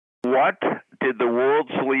What did the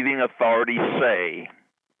world's leading authorities say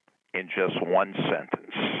in just one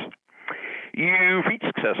sentence? You've reached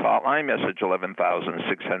Success Hotline, message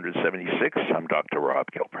 11,676. I'm Dr. Rob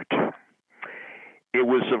Gilbert. It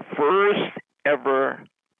was the first ever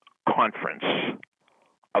conference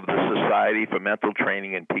of the Society for Mental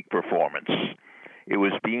Training and Peak Performance. It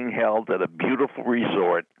was being held at a beautiful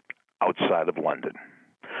resort outside of London.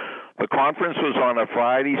 The conference was on a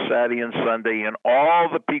Friday, Saturday, and Sunday, and all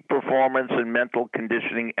the peak performance and mental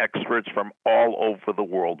conditioning experts from all over the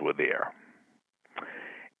world were there.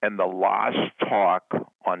 And the last talk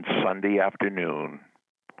on Sunday afternoon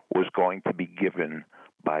was going to be given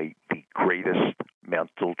by the greatest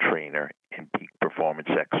mental trainer and peak performance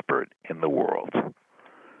expert in the world,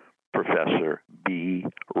 Professor B.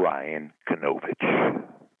 Ryan Kanovich.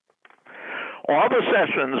 All the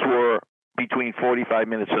sessions were between 45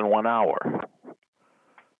 minutes and 1 hour.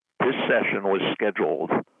 This session was scheduled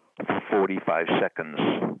for 45 seconds.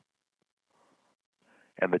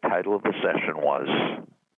 And the title of the session was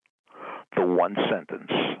The One Sentence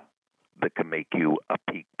That Can Make You a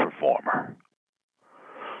Peak Performer.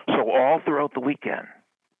 So all throughout the weekend,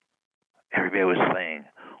 everybody was saying,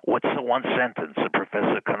 what's the one sentence that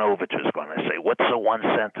Professor Kanovich is going to say? What's the one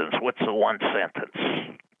sentence? What's the one sentence?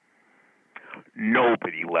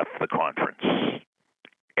 Nobody left the conference.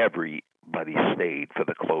 Everybody stayed for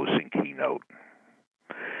the closing keynote.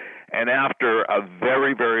 And after a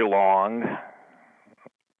very, very long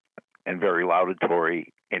and very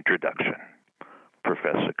laudatory introduction,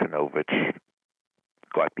 Professor Kanovich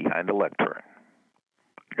got behind the lectern.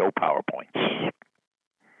 No PowerPoints.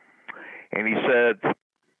 And he said,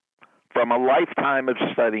 from a lifetime of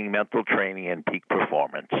studying mental training and peak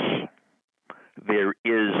performance, there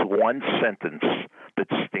is one sentence that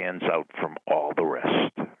stands out from all the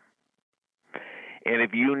rest. And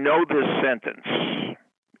if you know this sentence,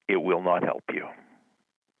 it will not help you.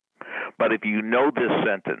 But if you know this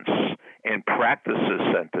sentence and practice this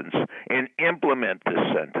sentence and implement this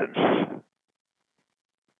sentence,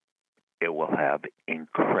 it will have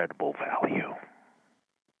incredible value.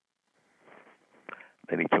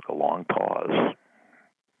 Then he took a long pause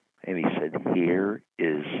and he said, here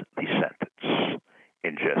is the sentence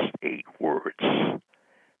in just 8 words.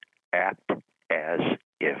 Act as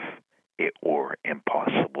if it were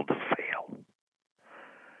impossible to fail.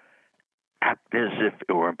 Act as if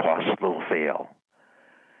it were impossible to fail.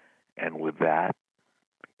 And with that,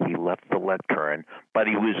 he left the lectern, but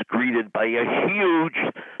he was greeted by a huge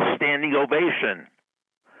standing ovation.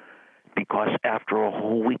 Because after a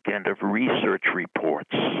whole weekend of research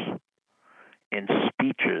reports and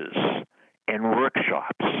speeches and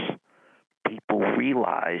workshops, people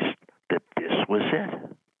realized that this was it.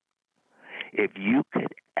 If you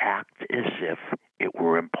could act as if it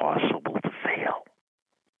were impossible to fail,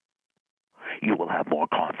 you will have more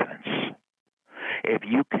confidence. If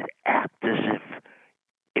you could act as if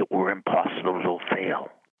it were impossible to fail,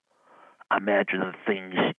 imagine the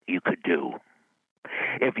things you could do.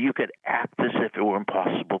 If you could act as if it were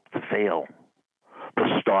impossible to fail,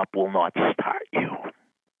 the stop will not start you,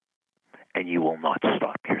 and you will not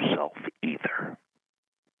stop yourself either.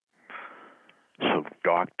 So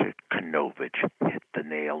Dr. Kanovich hit the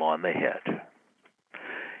nail on the head.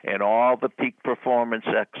 And all the peak performance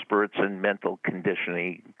experts and mental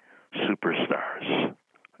conditioning superstars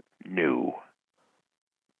knew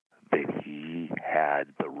that he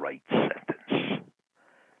had the right sentence.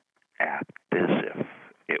 Act as if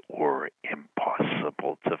it were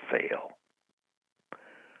impossible to fail.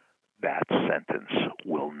 That sentence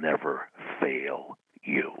will never fail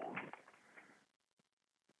you.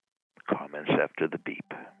 Comments after the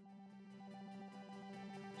beep.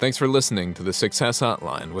 Thanks for listening to the Success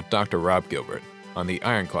Hotline with Dr. Rob Gilbert on the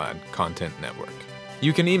Ironclad Content Network.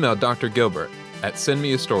 You can email Dr. Gilbert at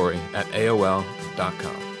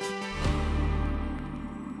sendmeastory@aol.com.